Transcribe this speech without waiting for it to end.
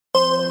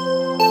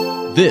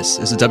This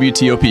is a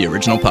WTOP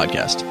original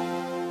podcast.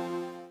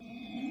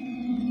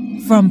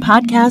 From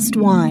Podcast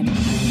One.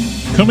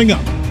 Coming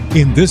up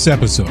in this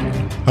episode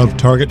of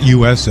Target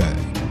USA.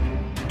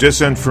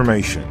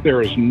 Disinformation.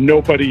 There is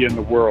nobody in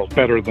the world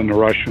better than the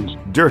Russians.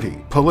 Dirty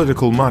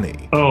political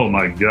money. Oh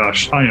my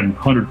gosh, I am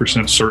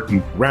 100%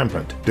 certain.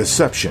 Rampant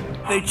deception.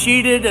 They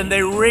cheated and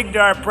they rigged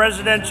our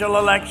presidential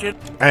election.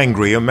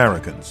 Angry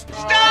Americans.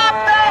 Stop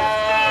that steal!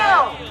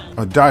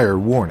 A dire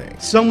warning.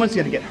 Someone's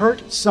going to get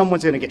hurt,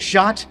 someone's going to get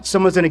shot,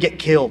 someone's going to get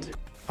killed.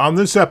 On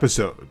this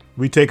episode,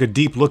 we take a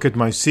deep look at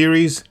my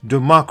series,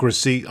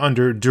 Democracy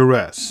Under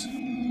Duress.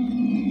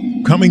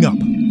 Coming up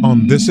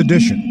on this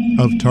edition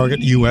of Target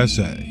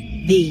USA.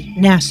 The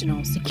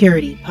National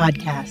Security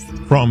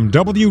Podcast. From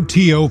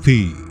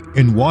WTOP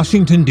in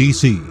Washington,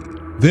 D.C.,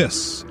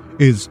 this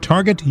is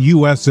Target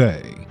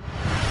USA.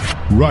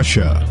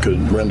 Russia could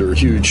render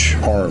huge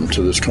harm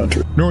to this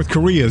country. North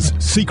Korea's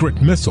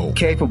secret missile.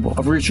 Capable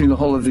of reaching the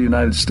whole of the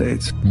United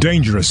States.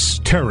 Dangerous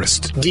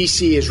terrorist.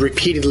 D.C. is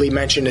repeatedly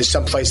mentioned as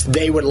someplace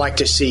they would like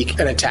to seek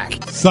an attack.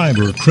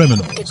 Cyber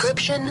criminals.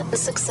 Decryption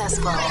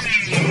successful.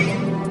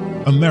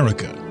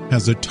 America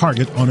has a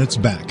target on its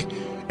back.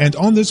 And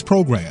on this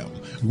program,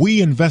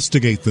 we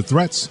investigate the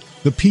threats,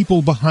 the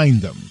people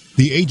behind them,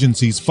 the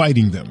agencies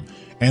fighting them,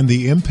 and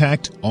the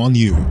impact on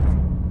you.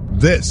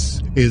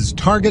 This is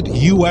Target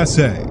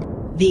USA.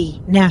 The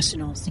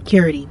National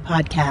Security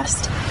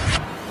Podcast.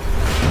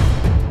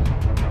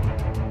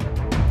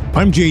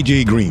 I'm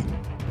J.J. Green.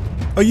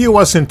 A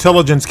U.S.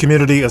 intelligence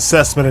community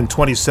assessment in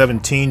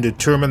 2017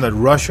 determined that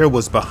Russia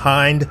was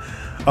behind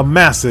a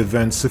massive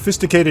and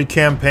sophisticated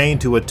campaign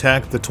to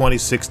attack the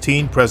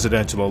 2016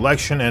 presidential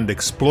election and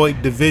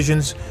exploit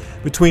divisions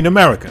between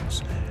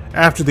Americans.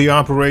 After the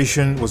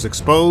operation was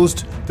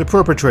exposed, the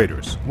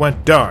perpetrators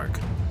went dark.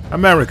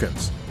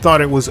 Americans thought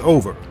it was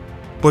over,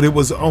 but it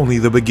was only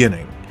the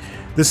beginning.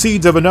 The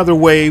seeds of another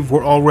wave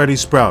were already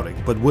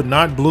sprouting, but would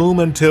not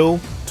bloom until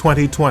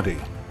 2020.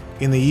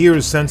 In the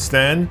years since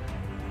then,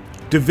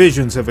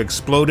 divisions have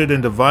exploded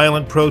into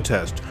violent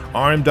protest,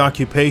 armed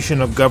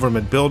occupation of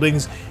government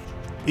buildings,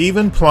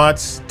 even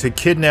plots to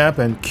kidnap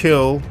and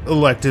kill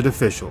elected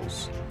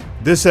officials.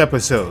 This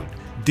episode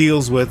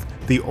deals with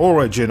the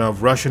origin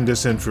of Russian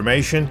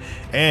disinformation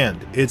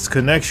and its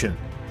connection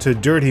to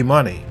dirty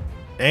money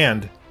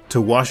and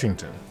to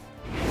Washington.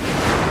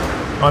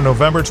 On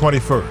November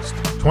 21st,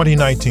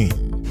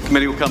 2019,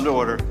 committee will come to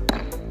order.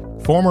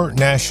 Former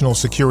National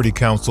Security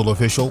Council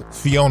official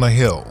Fiona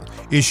Hill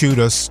issued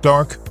a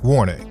stark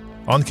warning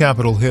on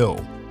Capitol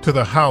Hill to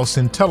the House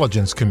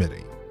Intelligence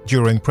Committee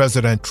during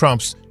President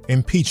Trump's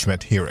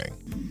impeachment hearing.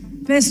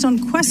 Based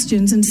on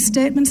questions and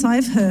statements I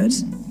have heard,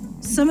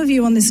 some of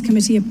you on this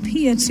committee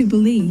appear to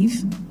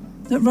believe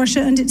that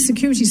Russia and its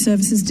security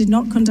services did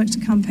not conduct a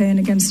campaign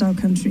against our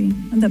country,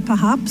 and that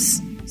perhaps,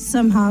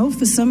 somehow,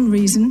 for some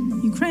reason,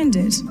 Ukraine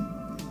did.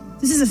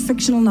 This is a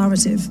fictional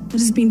narrative that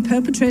has been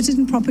perpetrated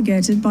and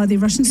propagated by the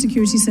Russian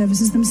security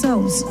services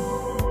themselves.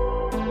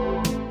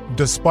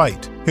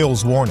 Despite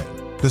Hill's warning,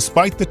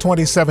 despite the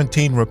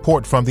 2017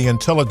 report from the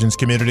intelligence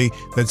community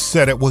that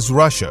said it was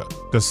Russia,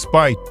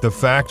 despite the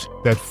fact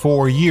that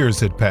 4 years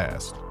had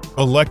passed,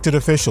 elected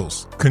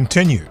officials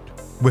continued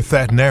with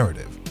that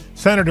narrative.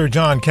 Senator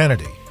John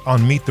Kennedy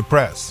on Meet the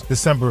Press,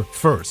 December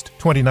 1st,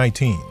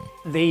 2019.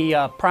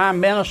 The Prime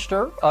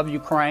Minister of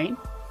Ukraine,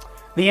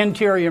 the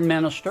Interior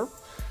Minister,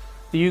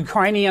 the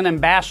Ukrainian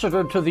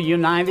Ambassador to the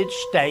United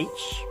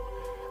States,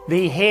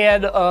 the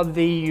head of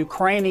the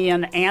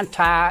Ukrainian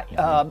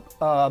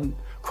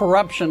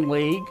Anti-Corruption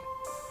League,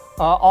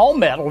 all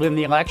meddled in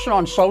the election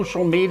on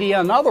social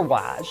media and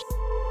otherwise.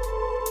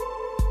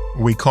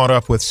 We caught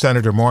up with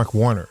Senator Mark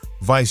Warner,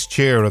 Vice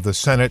Chair of the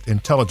Senate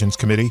Intelligence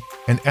Committee,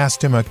 and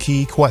asked him a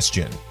key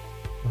question.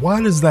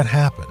 Why does that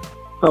happen?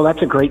 Well,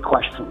 that's a great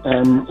question,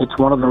 and it's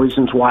one of the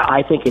reasons why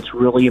I think it's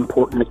really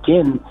important,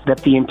 again,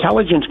 that the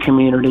intelligence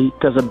community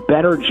does a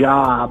better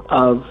job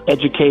of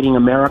educating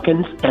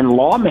Americans and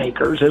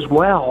lawmakers as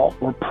well,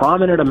 or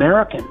prominent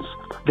Americans,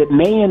 that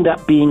may end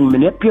up being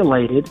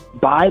manipulated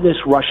by this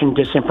Russian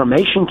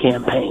disinformation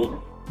campaign.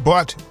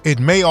 But it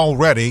may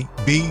already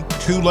be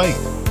too late.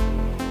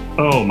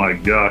 Oh my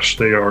gosh,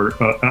 they are.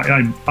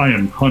 I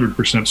am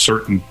 100%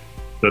 certain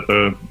that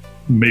the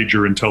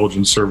major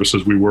intelligence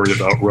services we worry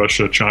about,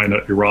 Russia, China,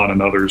 Iran, and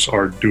others,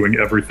 are doing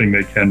everything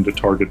they can to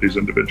target these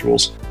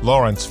individuals.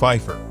 Lawrence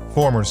Pfeiffer,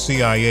 former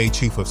CIA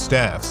Chief of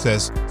Staff,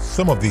 says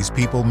some of these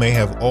people may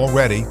have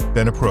already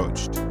been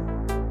approached.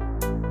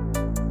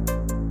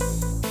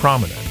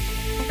 Prominent,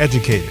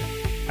 educated,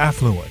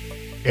 affluent,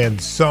 and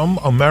some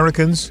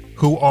Americans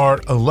who are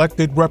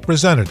elected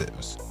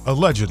representatives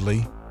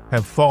allegedly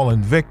have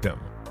fallen victim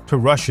to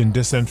Russian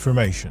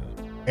disinformation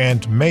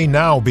and may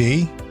now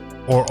be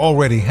or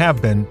already have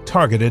been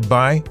targeted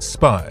by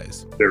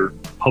spies. Their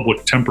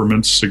public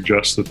temperaments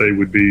suggest that they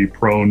would be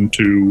prone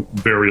to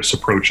various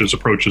approaches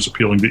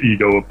appealing to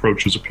ego,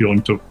 approaches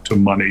appealing to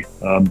money,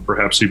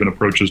 perhaps even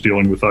approaches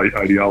dealing with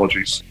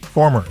ideologies.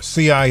 Former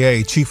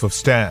CIA Chief of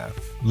Staff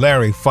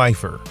Larry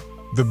Pfeiffer.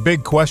 The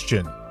big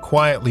question,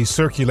 quietly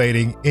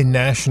circulating in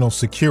national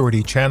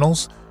security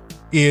channels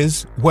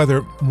is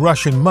whether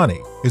Russian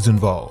money is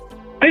involved.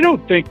 I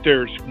don't think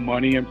there's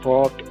money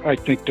involved. I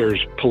think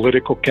there's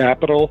political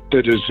capital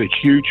that is a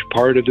huge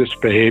part of this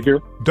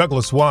behavior.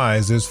 Douglas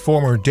Wise is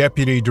former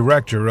deputy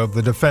director of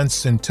the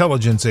Defense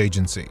Intelligence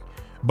Agency.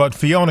 But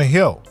Fiona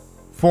Hill,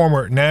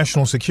 former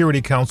National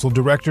Security Council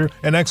director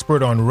and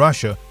expert on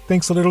Russia,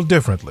 thinks a little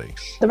differently.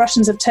 The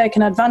Russians have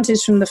taken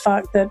advantage from the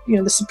fact that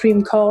the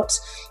Supreme Court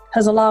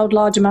has allowed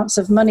large amounts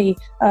of money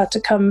to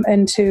come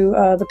into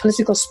the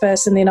political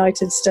space in the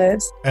United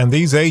States. And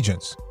these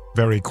agents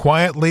very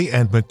quietly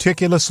and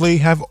meticulously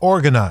have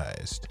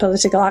organized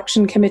political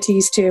action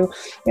committees to,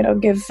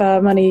 give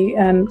money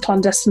in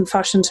clandestine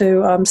fashion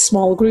to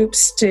small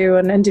groups,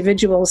 and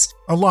individuals.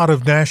 A lot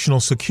of national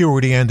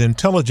security and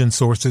intelligence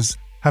sources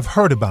have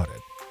heard about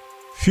it.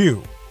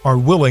 Few are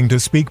willing to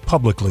speak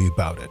publicly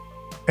about it.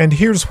 And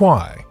here's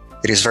why.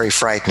 It is very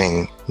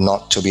frightening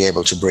not to be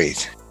able to breathe.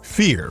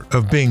 Fear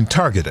of being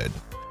targeted.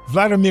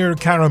 Vladimir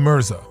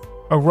Kara-Murza,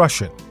 a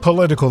Russian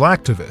political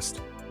activist,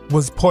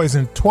 was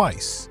poisoned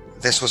twice.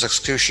 This was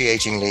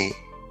excruciatingly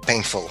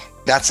painful.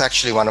 That's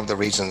actually one of the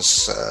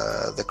reasons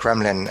the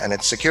Kremlin and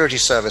its security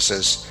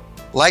services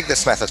like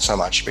this method so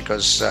much,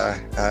 because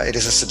it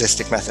is a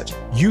sadistic method.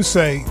 You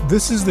say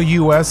this is the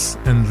U.S.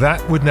 and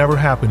that would never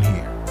happen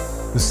here.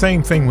 The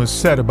same thing was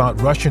said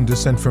about Russian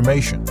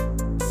disinformation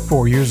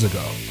 4 years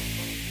ago.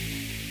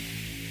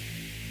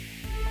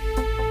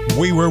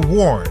 We were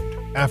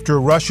warned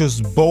after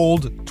Russia's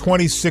bold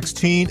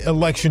 2016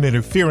 election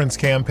interference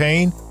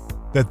campaign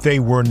that they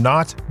were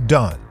not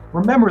done.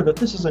 Remember that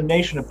this is a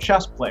nation of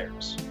chess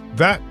players.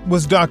 That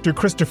was Dr.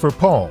 Christopher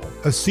Paul,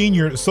 a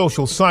senior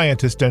social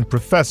scientist and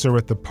professor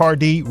at the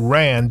Pardee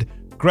Rand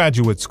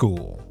Graduate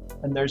School.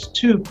 And there's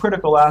two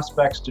critical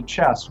aspects to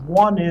chess.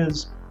 One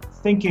is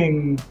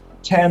thinking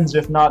tens,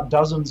 if not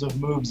dozens, of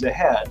moves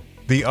ahead.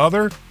 The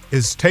other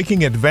is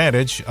taking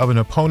advantage of an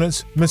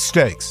opponent's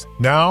mistakes.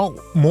 Now,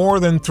 more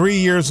than 3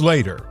 years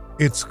later,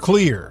 it's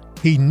clear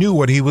he knew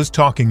what he was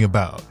talking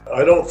about.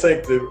 I don't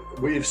think that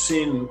we've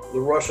seen the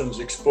Russians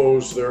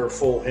expose their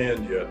full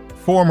hand yet.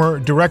 Former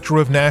Director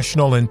of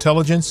National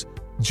Intelligence,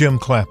 Jim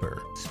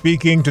Clapper,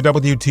 speaking to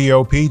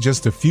WTOP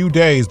just a few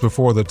days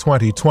before the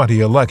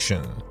 2020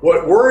 election.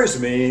 What worries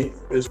me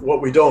is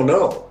what we don't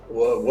know.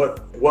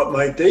 What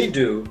might they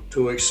do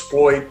to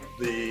exploit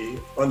the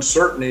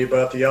uncertainty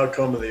about the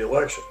outcome of the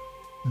election?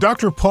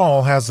 Dr.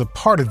 Paul has a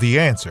part of the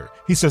answer.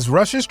 He says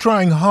Russia's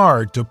trying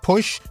hard to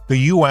push the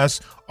U.S.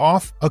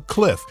 off a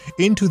cliff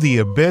into the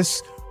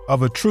abyss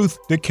of a truth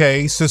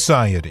decay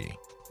society.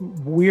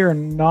 We're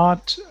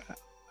not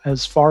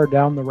as far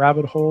down the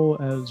rabbit hole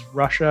as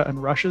Russia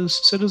and Russia's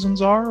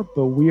citizens are,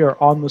 but we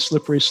are on the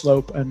slippery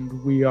slope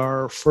and we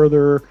are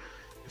further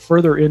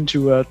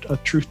into a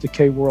truth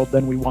decay world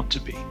than we want to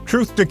be.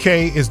 Truth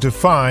decay is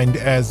defined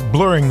as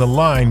blurring the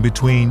line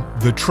between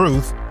the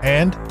truth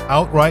and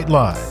outright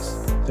lies.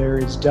 There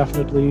is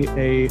definitely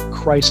a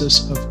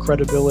crisis of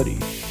credibility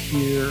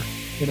here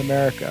in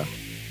America.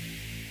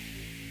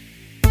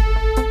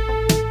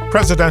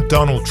 President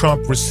Donald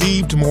Trump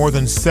received more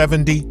than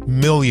 70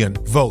 million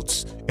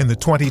votes in the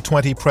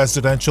 2020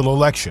 presidential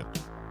election,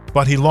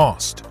 but he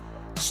lost.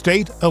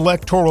 State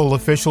electoral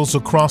officials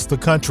across the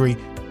country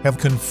have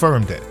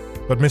confirmed it,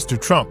 but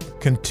Mr. Trump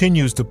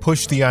continues to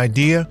push the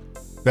idea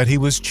that he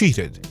was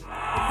cheated.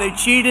 They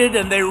cheated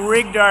and they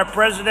rigged our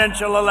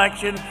presidential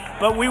election,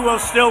 but we will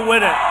still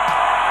win it.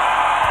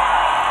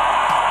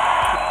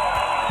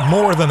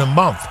 More than a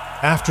month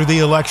after the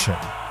election,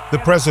 the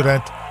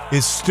president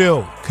is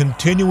still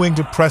continuing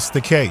to press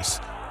the case,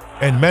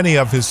 and many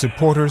of his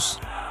supporters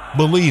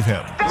believe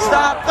him.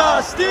 Stop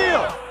the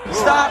steal!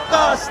 Stop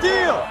the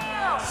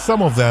steal!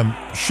 Some of them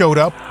showed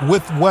up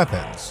with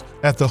weapons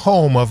at the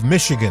home of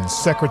Michigan's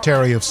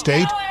Secretary of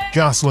State,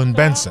 Jocelyn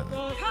Benson.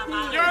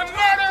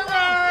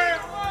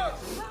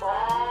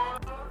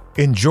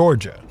 In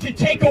Georgia. To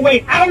take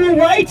away our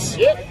rights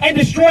and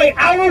destroy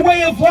our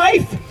way of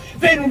life,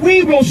 then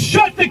we will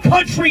shut the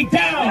country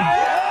down.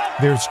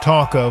 There's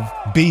talk of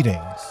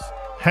beatings,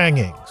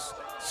 hangings,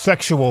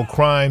 sexual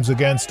crimes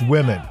against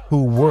women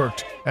who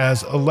worked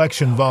as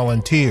election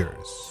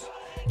volunteers.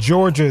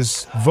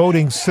 Georgia's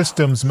voting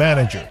systems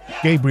manager,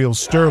 Gabriel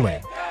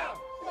Sterling,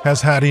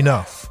 has had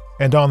enough,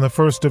 and on the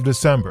 1st of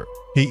December,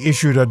 he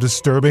issued a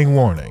disturbing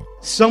warning.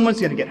 Someone's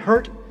going to get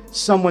hurt,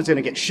 someone's going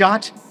to get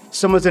shot,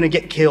 someone's going to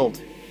get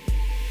killed.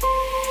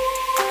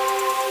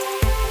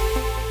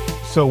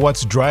 So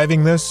what's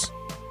driving this?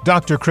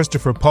 Dr.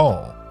 Christopher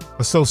Paul,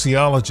 a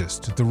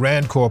sociologist at the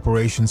Rand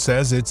Corporation,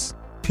 says it's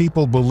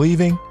people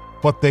believing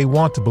what they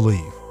want to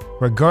believe,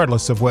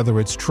 regardless of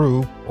whether it's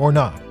true or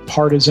not.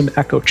 Partisan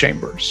echo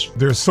chambers.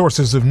 Their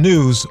sources of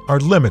news are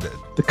limited.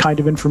 The kind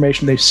of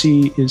information they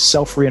see is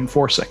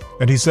self-reinforcing.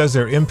 And he says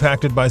they're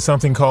impacted by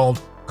something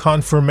called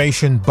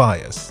confirmation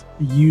bias.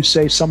 You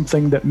say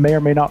something that may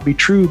or may not be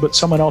true, but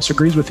someone else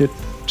agrees with it,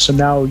 so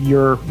now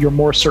you're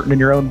more certain in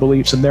your own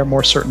beliefs and they're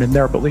more certain in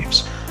their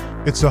beliefs.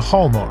 It's a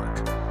hallmark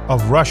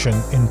of Russian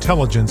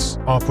intelligence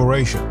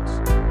operations.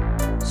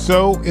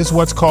 So is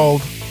what's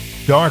called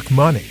dark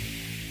money.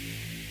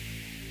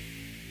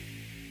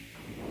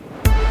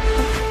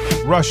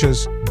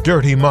 Russia's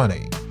dirty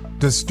money.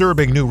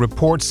 Disturbing new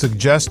reports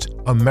suggest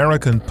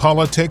American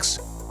politics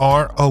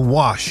are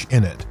awash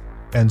in it,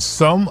 and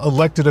some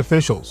elected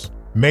officials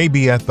may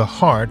be at the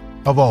heart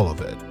of all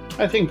of it.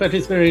 I think that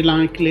is very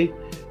likely.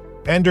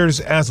 Anders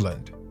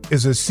Åslund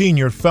is a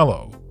senior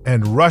fellow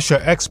and Russia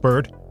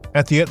expert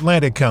at the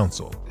Atlantic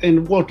Council.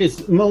 And what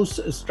is most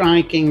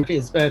striking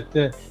is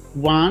that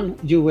one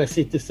U.S.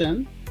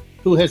 citizen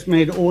who has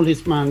made all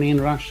his money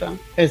in Russia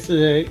has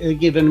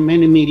given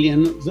many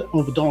millions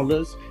of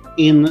dollars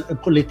in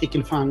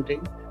political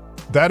funding.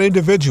 That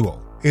individual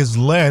is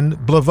Len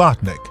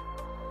Blavatnik.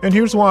 And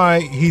here's why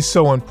he's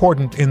so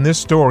important in this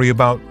story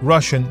about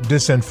Russian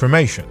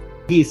disinformation.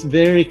 He's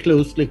very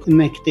closely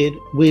connected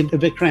with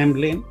the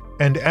Kremlin.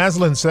 And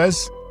Åslund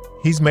says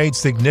he's made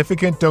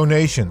significant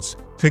donations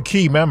to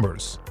key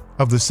members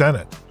of the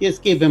Senate. He has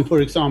given,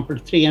 for example,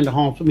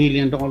 $3.5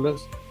 million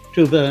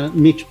to the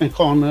Mitch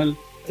McConnell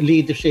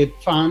Leadership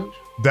Fund.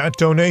 That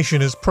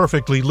donation is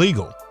perfectly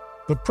legal.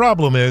 The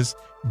problem is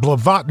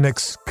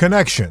Blavatnik's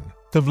connection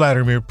to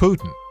Vladimir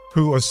Putin,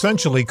 who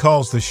essentially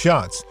calls the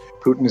shots.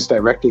 Putin is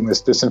directing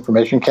this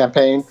disinformation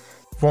campaign.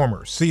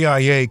 Former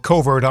CIA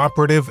covert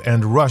operative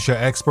and Russia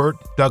expert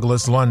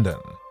Douglas London.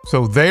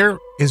 So there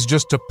is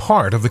just a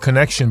part of the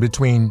connection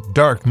between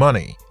dark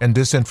money and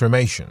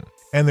disinformation.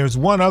 And there's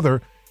one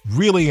other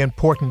really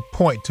important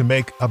point to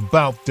make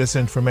about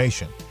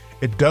disinformation.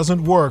 It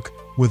doesn't work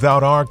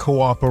without our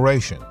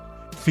cooperation.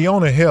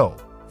 Fiona Hill,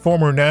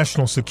 former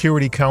National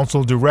Security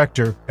Council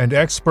director and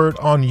expert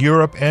on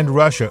Europe and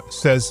Russia,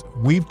 says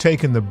we've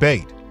taken the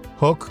bait,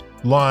 hook,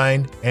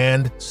 line,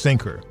 and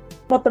sinker.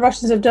 What the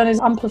Russians have done is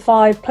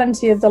amplify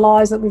plenty of the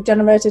lies that we've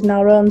generated in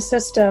our own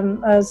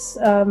system as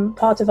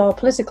part of our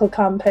political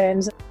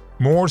campaigns.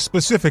 More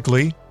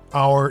specifically,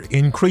 our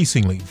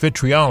increasingly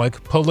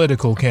vitriolic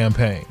political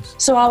campaigns.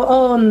 So our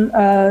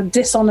own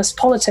dishonest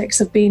politics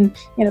have been,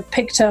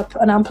 picked up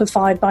and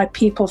amplified by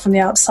people from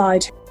the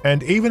outside.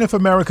 And even if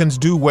Americans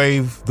do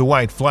wave the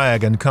white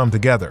flag and come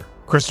together,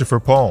 Christopher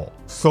Paul,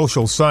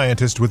 social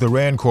scientist with the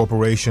RAND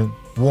Corporation,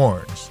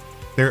 warns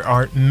there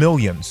are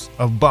millions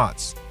of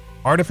bots,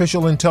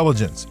 artificial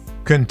intelligence,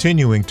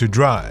 continuing to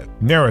drive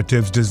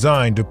narratives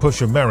designed to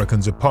push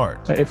Americans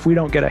apart. If we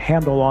don't get a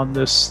handle on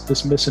this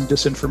mis and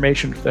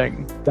disinformation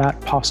thing,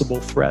 that possible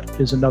threat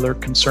is another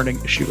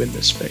concerning issue in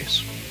this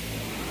space.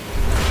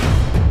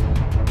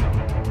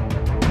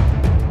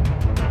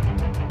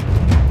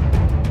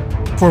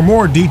 For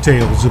more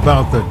details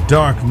about the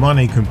dark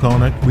money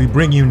component, we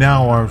bring you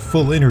now our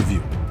full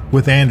interview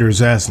with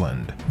Anders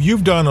Åslund.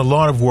 You've done a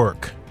lot of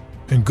work,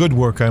 and good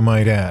work I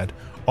might add,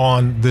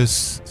 on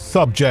this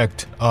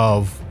subject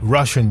of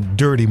Russian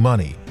dirty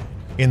money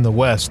in the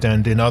West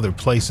and in other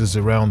places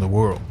around the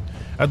world.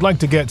 I'd like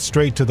to get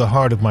straight to the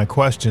heart of my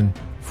question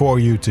for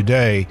you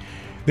today.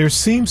 There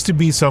seems to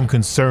be some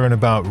concern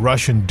about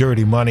Russian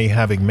dirty money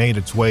having made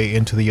its way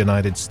into the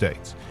United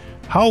States.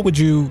 How would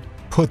you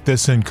put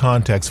this in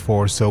context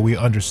for us so we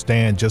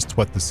understand just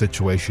what the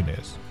situation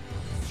is?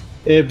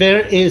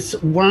 There is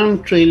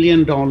 $1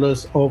 trillion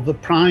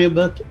of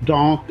private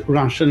dark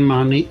Russian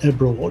money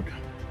abroad.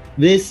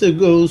 This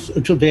goes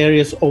to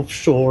various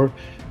offshore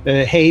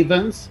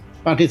havens,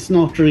 but it's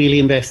not really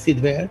invested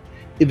there.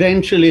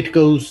 Eventually it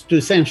goes to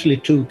essentially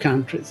two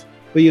countries,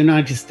 the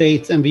United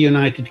States and the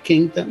United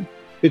Kingdom,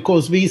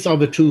 because these are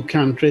the two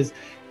countries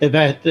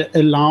that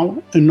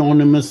allow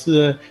anonymous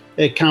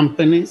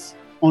companies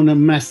on a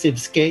massive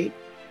scale,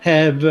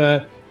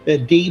 have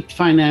deep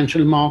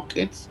financial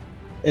markets,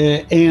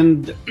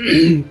 and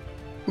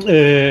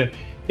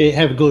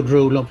have good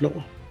rule of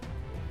law.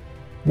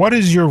 What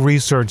has your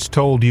research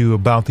told you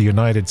about the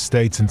United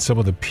States and some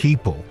of the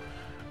people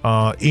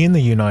in the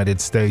United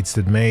States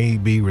that may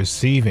be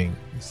receiving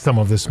some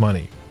of this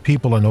money,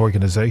 people and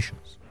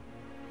organizations?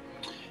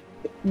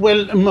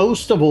 Well,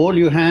 most of all,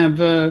 you have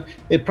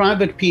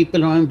private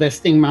people are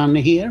investing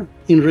money here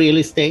in real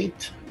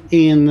estate,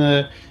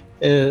 in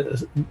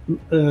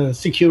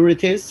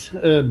securities,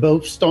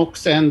 both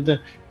stocks and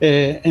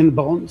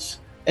bonds.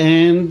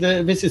 And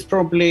this is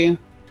probably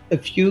a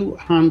few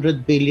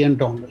 $100 billion.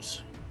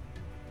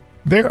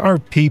 There are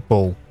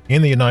people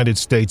in the United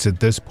States at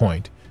this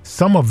point,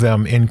 some of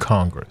them in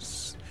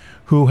Congress,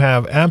 who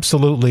have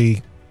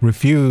absolutely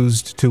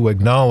refused to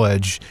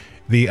acknowledge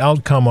the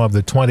outcome of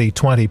the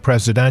 2020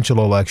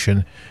 presidential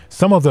election,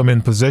 some of them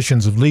in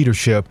positions of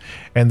leadership,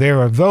 and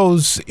there are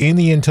those in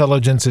the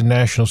intelligence and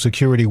national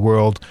security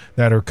world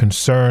that are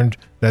concerned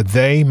that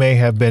they may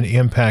have been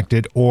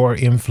impacted or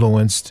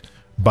influenced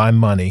by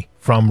money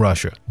from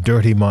Russia,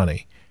 dirty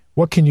money.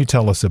 What can you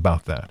tell us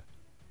about that?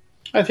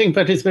 I think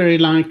that is very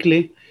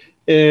likely.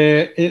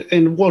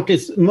 And what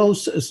is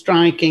most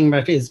striking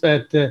that is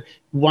that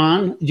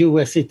one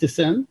U.S.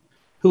 citizen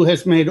who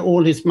has made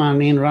all his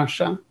money in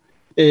Russia,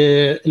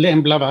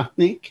 Len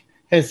Blavatnik,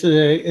 has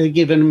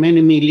given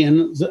many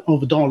millions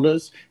of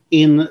dollars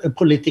in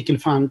political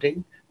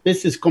funding.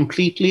 This is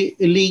completely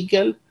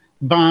illegal,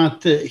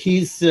 but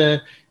he's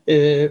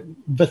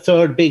the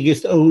third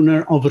biggest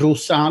owner of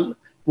Rusal,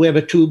 where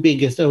the two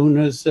biggest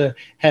owners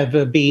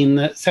have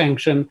been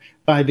sanctioned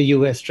by the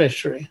US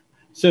Treasury.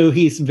 So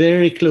he's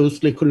very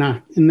closely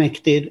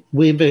connected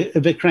with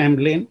the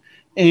Kremlin.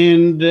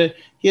 And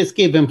he has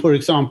given, for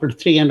example,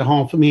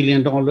 $3.5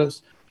 million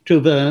to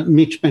the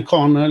Mitch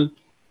McConnell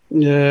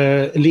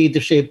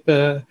leadership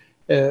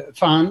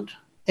fund.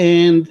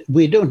 And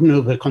we don't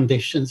know the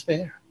conditions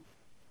there.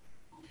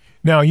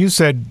 Now, you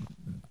said,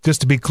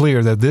 just to be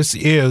clear, that this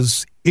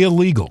is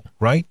illegal,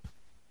 right?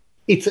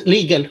 It's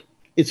legal.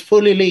 It's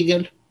fully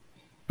legal.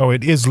 Oh,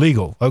 it is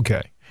legal.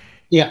 Okay.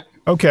 Yeah.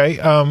 Okay.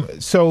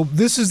 So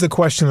this is the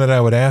question that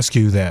I would ask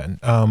you then.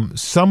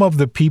 Some of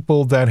the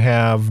people that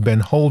have been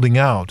holding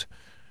out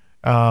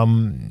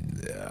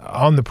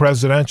on the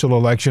presidential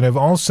election have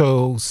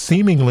also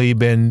seemingly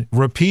been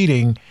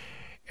repeating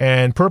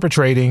and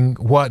perpetrating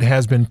what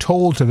has been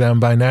told to them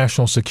by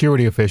national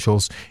security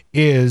officials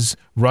is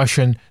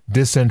Russian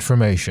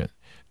disinformation.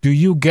 Do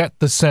you get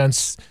the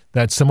sense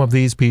that some of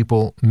these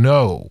people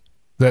know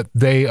that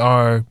they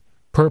are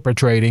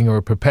perpetrating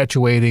or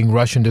perpetuating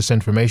Russian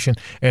disinformation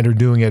and are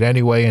doing it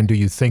anyway? And do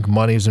you think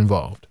money is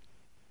involved?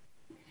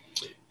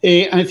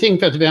 I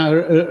think that they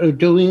are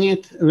doing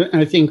it.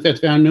 I think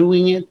that they are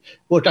knowing it.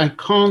 What I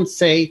can't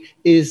say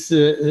is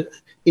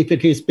if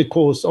it is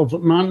because of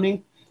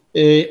money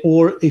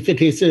or if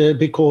it is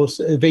because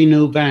they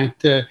know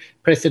that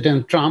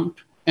President Trump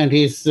and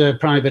his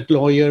private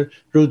lawyer,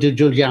 Rudy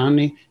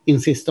Giuliani,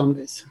 insist on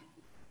this.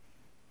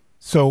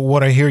 So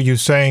what I hear you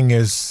saying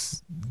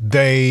is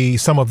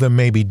some of them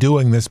may be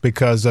doing this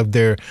because of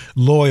their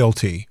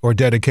loyalty or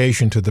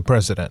dedication to the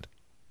president.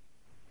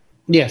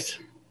 Yes.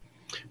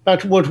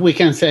 But what we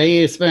can say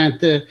is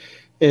that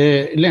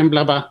Len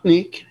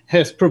Blavatnik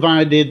has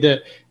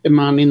provided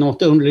money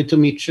not only to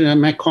Mitch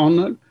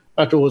McConnell,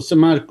 but also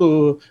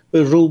Marco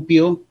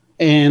Rubio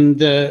and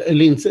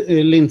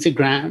Lindsey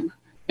Graham.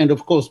 And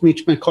of course,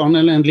 Mitch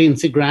McConnell and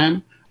Lindsey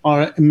Graham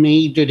are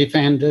major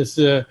defenders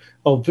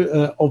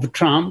of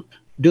Trump.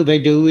 Do they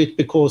do it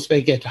because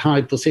they get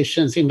high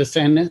positions in the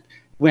Senate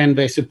when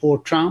they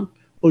support Trump?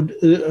 Or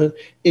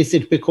is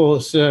it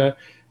because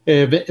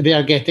they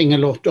are getting a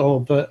lot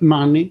of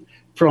money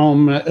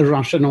from a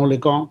Russian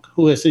oligarch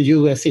who is a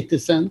US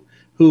citizen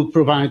who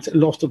provides a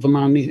lot of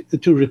money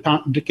to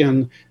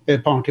Republican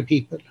Party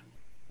people?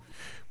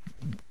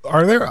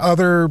 Are there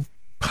other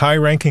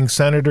high-ranking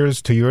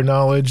senators, to your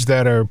knowledge,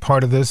 that are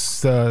part of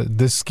this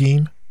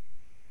scheme?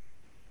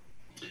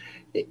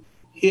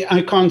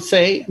 I can't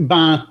say,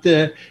 but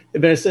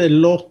there's a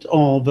lot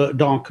of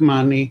dark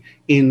money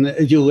in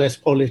US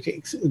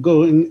politics,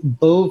 going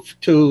both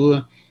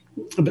to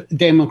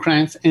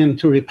Democrats and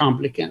to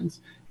Republicans.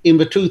 In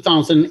the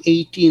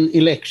 2018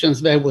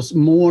 elections, there was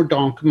more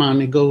dark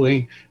money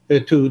going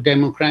to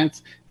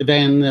Democrats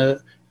than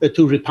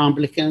to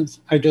Republicans.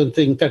 I don't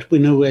think that we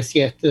know as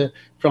yet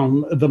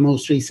from the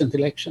most recent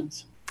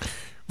elections.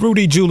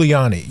 Rudy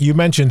Giuliani, you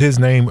mentioned his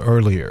name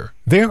earlier.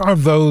 There are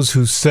those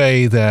who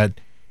say that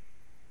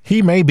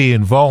he may be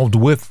involved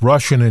with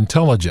Russian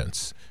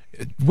intelligence.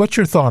 What's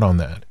your thought on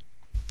that?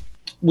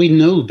 We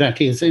know that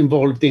he's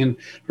involved in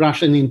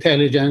Russian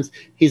intelligence.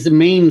 His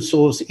main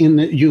source in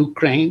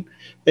Ukraine,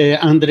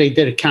 Andrei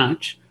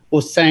Derkach,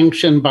 was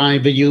sanctioned by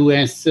the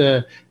US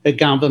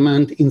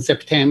government in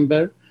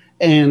September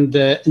and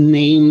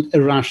named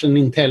a Russian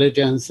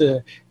intelligence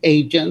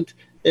agent.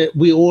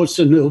 We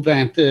also know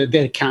that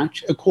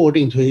Derkach,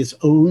 according to his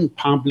own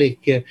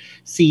public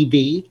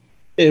CV,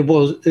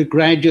 was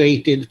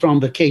graduated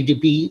from the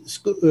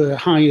KGB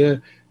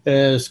higher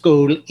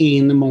school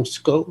in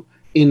Moscow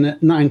in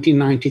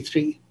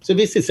 1993. So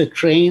this is a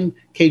trained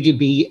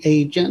KGB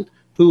agent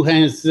who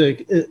has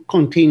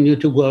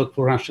continued to work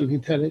for Russian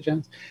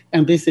intelligence.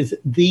 And this is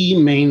the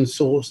main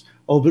source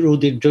of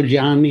Rudy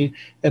Giuliani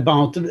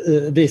about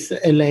this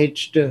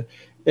alleged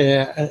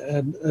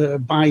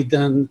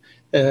Biden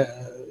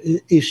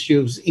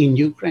issues in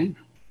Ukraine.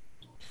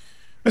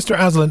 Mr.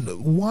 Aslan,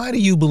 why do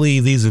you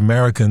believe these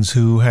Americans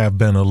who have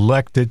been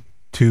elected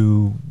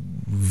to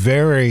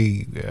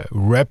very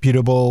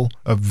reputable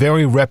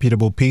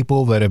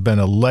people that have been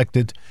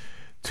elected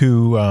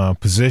to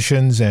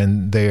positions,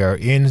 and they are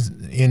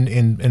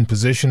in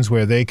positions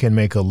where they can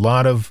make a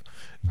lot of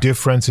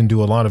difference and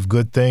do a lot of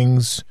good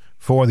things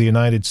for the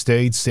United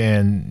States,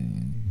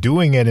 and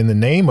doing it in the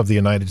name of the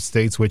United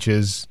States, which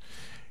is,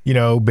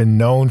 been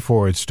known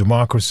for its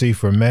democracy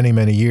for many,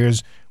 many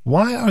years?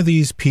 Why are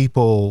these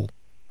people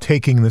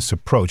taking this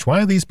approach?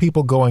 Why are these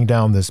people going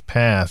down this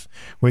path,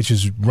 which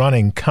is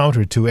running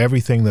counter to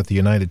everything that the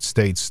United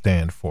States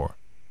stand for?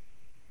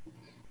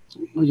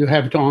 You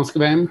have to ask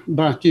them,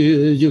 but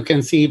you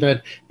can see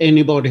that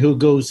anybody who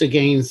goes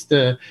against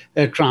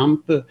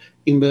Trump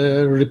in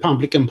the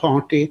Republican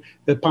Party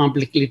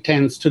publicly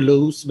tends to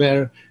lose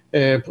their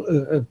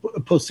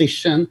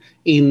position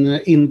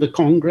in the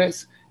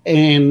Congress.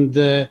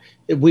 And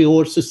we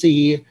also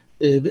see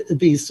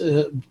these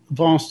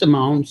vast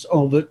amounts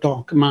of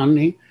dark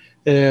money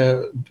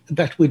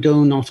that we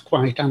do not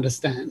quite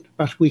understand,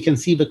 but we can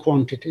see the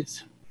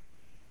quantities.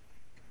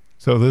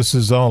 So this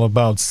is all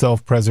about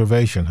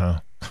self-preservation, huh?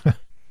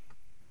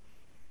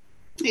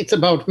 It's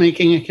about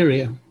making a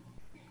career.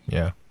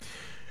 Yeah.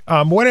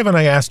 What haven't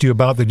I asked you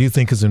about that you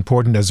think is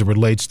important as it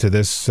relates to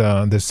this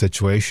this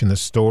situation, this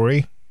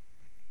story?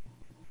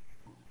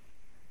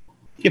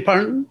 Your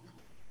pardon?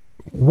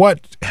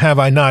 What have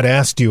I not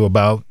asked you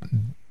about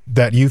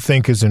that you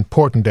think is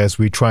important as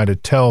we try to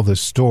tell this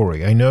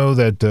story? I know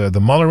that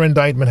the Mueller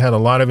indictment had a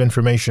lot of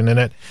information in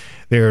it.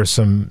 There are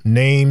some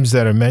names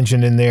that are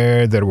mentioned in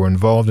there that were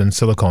involved in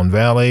Silicon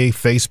Valley,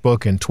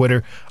 Facebook, and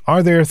Twitter.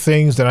 Are there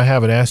things that I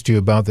haven't asked you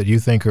about that you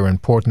think are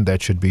important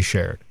that should be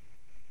shared?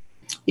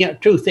 Yeah,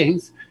 two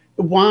things.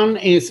 One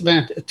is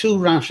that 2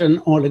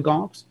 Russian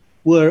oligarchs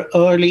were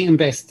early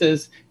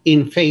investors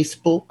in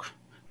Facebook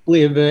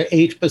with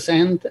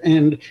 8%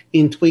 and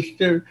in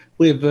Twitter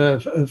with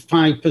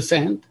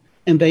 5%.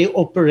 And they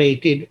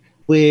operated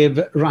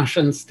with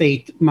Russian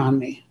state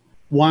money.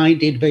 Why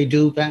did they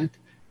do that?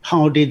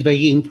 How did they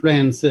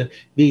influence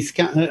these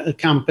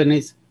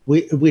companies?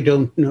 We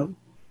don't know.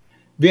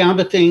 The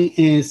other thing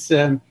is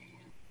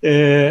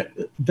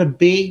the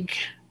big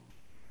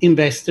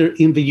investor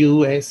in the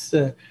US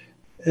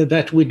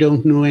that we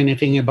don't know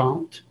anything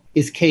about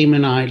is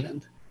Cayman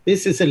Island.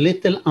 This is a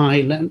little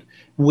island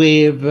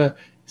with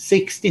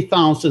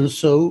 60,000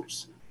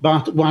 souls,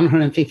 but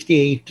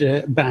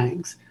 158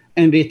 banks.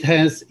 And it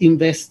has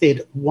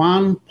invested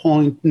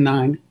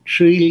 $1.9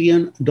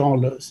 trillion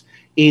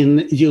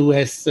in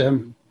US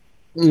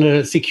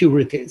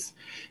securities,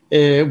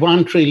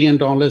 $1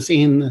 trillion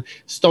in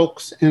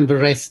stocks and the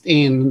rest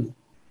in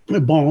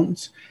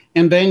bonds.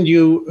 And then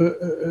you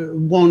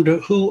wonder,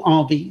 who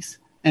are these?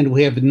 And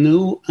we have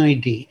no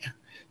idea,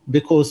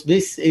 because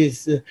this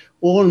is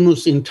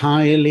almost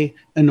entirely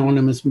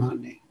anonymous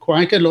money.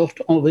 Quite a lot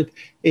of it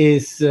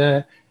is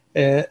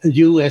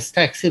US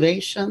tax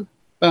evasion,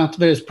 but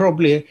there's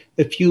probably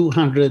a few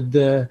hundred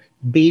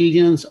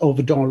billions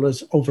of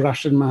dollars of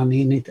Russian money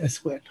in it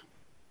as well.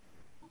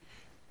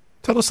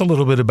 Tell us a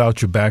little bit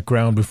about your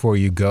background before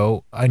you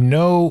go. I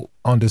know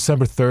on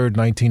December 3rd,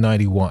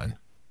 1991,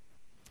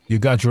 you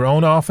got your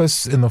own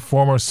office in the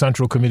former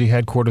Central Committee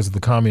headquarters of the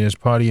Communist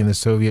Party in the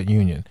Soviet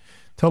Union.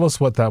 Tell us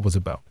what that was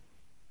about.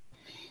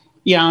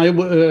 Yeah, I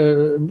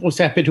was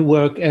happy to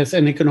work as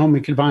an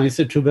economic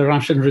advisor to the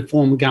Russian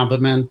reform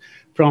government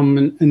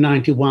from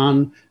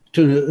 91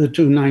 to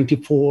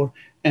 94.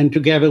 And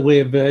together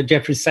with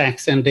Jeffrey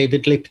Sachs and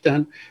David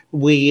Lipton,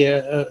 we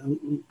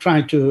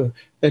tried to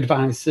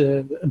advise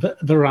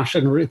the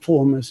Russian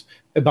reformers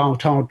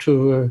about how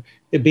to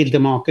build a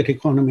market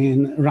economy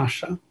in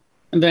Russia.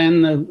 And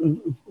then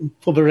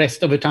for the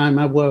rest of the time,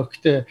 I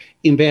worked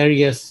in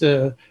various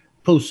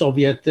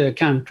post-Soviet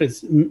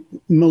countries,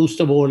 most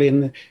of all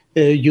in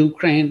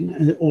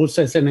Ukraine,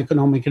 also as an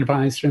economic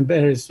advisor in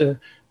various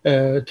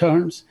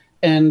terms,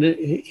 and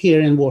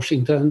here in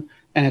Washington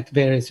at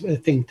various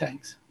think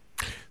tanks.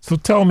 So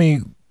tell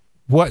me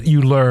what you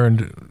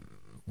learned,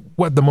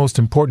 what the most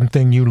important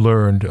thing you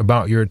learned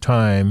about your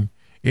time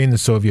in the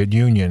Soviet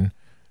Union.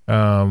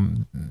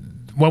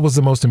 What was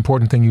the most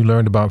important thing you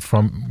learned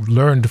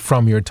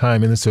from your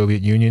time in the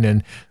Soviet Union,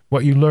 and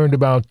what you learned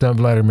about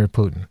Vladimir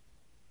Putin?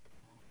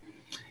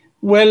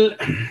 Well,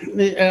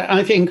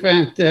 I think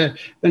that the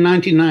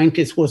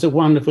 1990s was a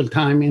wonderful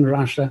time in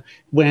Russia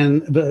when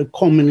the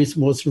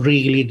communism was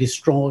really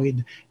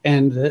destroyed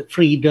and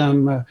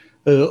freedom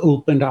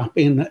opened up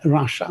in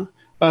Russia.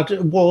 But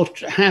what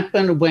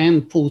happened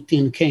when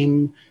Putin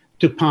came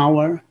to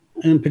power,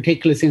 in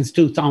particular since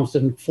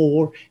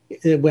 2004,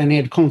 when he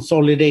had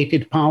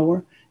consolidated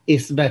power,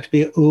 is that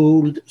the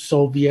old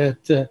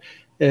Soviet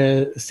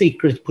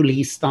secret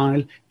police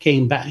style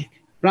came back.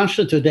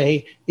 Russia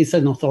today is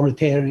an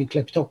authoritarian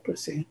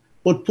kleptocracy.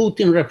 What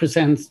Putin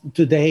represents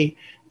today,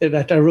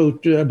 that I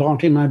wrote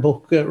about in my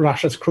book,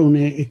 Russia's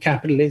Crony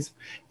Capitalism,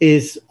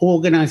 is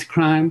organized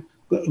crime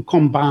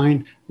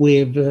combined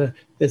with the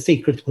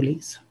secret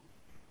police.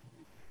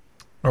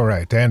 All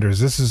right, Anders,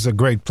 this is a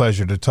great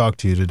pleasure to talk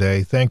to you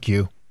today. Thank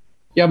you.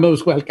 You're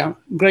most welcome.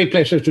 Great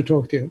pleasure to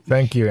talk to you.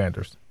 Thank you,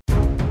 Anders.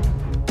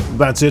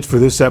 That's it for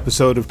this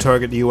episode of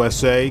Target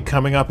USA.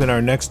 Coming up in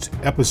our next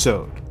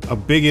episode, a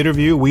big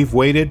interview we've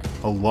waited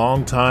a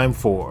long time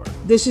for.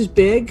 This is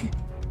big.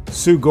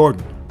 Sue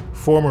Gordon,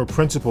 former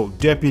Principal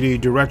Deputy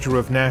Director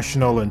of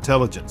National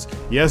Intelligence.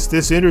 Yes,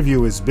 this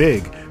interview is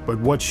big, but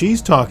what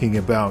she's talking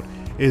about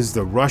is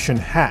the Russian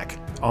hack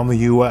on the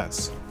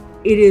U.S.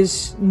 It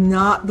is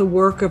not the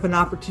work of an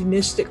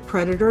opportunistic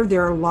predator.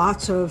 There are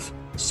lots of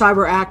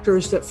cyber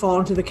actors that fall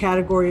into the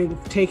category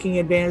of taking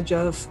advantage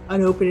of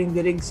an opening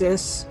that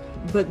exists.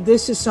 But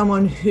this is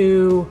someone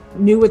who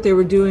knew what they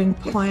were doing,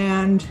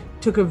 planned,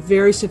 took a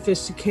very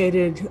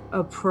sophisticated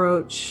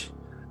approach,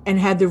 and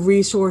had the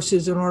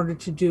resources in order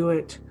to do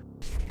it.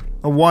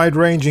 A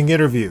wide-ranging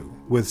interview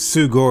with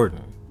Sue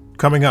Gordon,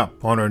 coming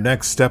up on our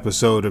next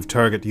episode of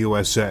Target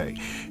USA.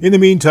 In the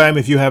meantime,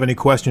 if you have any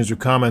questions or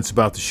comments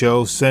about the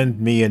show,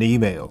 send me an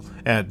email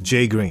at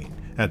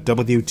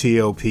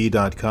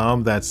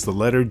jgreen@wtop.com. That's the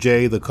letter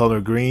J, the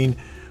color green,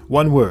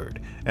 one word,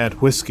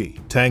 at Whiskey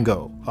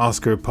Tango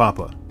Oscar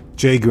Papa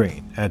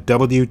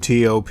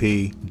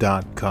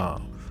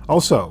jgreen@WTOP.com.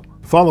 Also,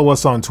 follow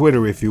us on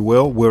Twitter if you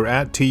will. We're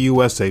at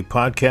TUSA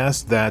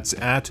Podcast. That's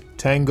at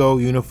Tango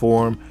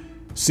Uniform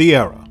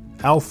Sierra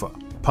Alpha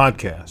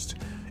Podcast.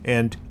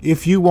 And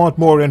if you want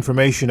more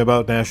information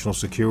about national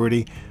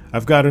security,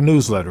 I've got a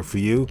newsletter for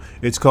you.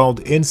 It's called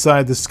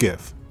Inside the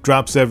Skiff.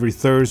 Drops every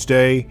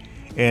Thursday,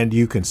 and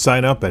you can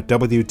sign up at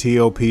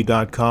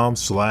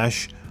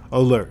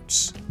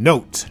WTOP.com/alerts.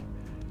 Note,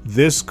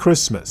 this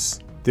Christmas,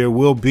 there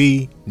will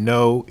be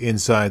no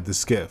Inside the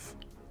Skiff.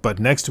 But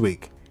next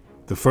week,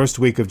 the first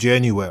week of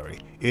January,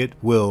 it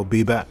will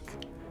be back.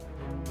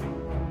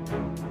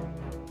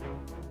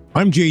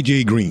 I'm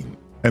JJ Green,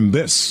 and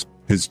this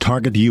is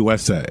Target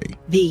USA,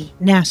 the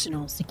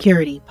National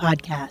Security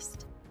Podcast.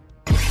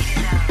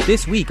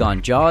 This week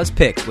on Jaws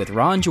Picks with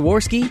Ron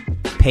Jaworski,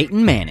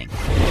 Peyton Manning.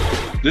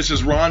 This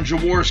is Ron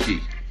Jaworski.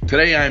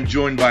 Today I am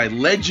joined by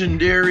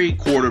legendary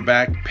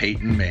quarterback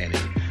Peyton Manning.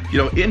 You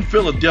know, in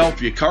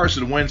Philadelphia,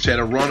 Carson Wentz had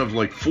a run of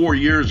like 4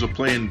 years of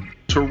playing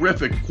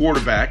terrific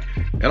quarterback,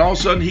 and all of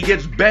a sudden he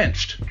gets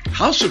benched.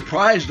 How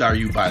surprised are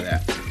you by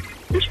that?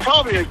 It's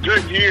probably a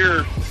good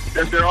year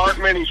that there aren't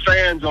many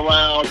fans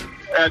allowed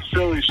at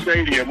Philly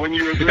Stadium. When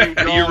you agree,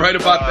 you're right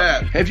about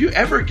that. Have you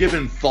ever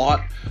given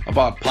thought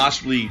about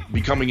possibly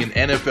becoming an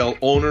NFL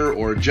owner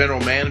or a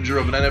general manager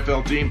of an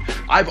NFL team?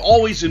 I've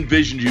always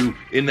envisioned you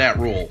in that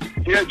role.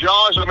 Yeah,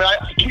 Josh. I mean,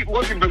 I keep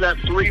looking for that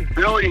 $3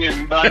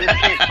 billion, but I just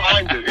can't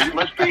find it. It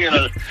must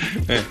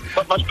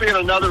be in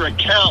another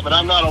account that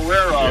I'm not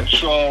aware of.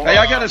 So, hey,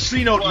 I got a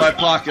C note in my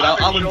pocket.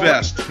 I'll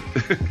invest.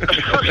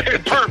 Okay,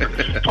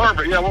 perfect.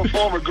 Yeah, we'll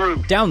form a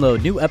group.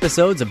 Download new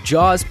episodes of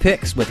Jaws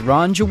Picks with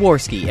Ron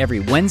Jaworski every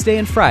Wednesday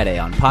and Friday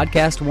on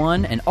Podcast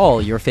One and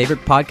all your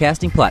favorite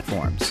podcasting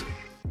platforms.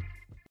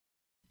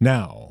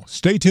 Now,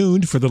 stay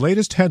tuned for the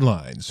latest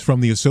headlines from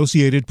the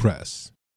Associated Press.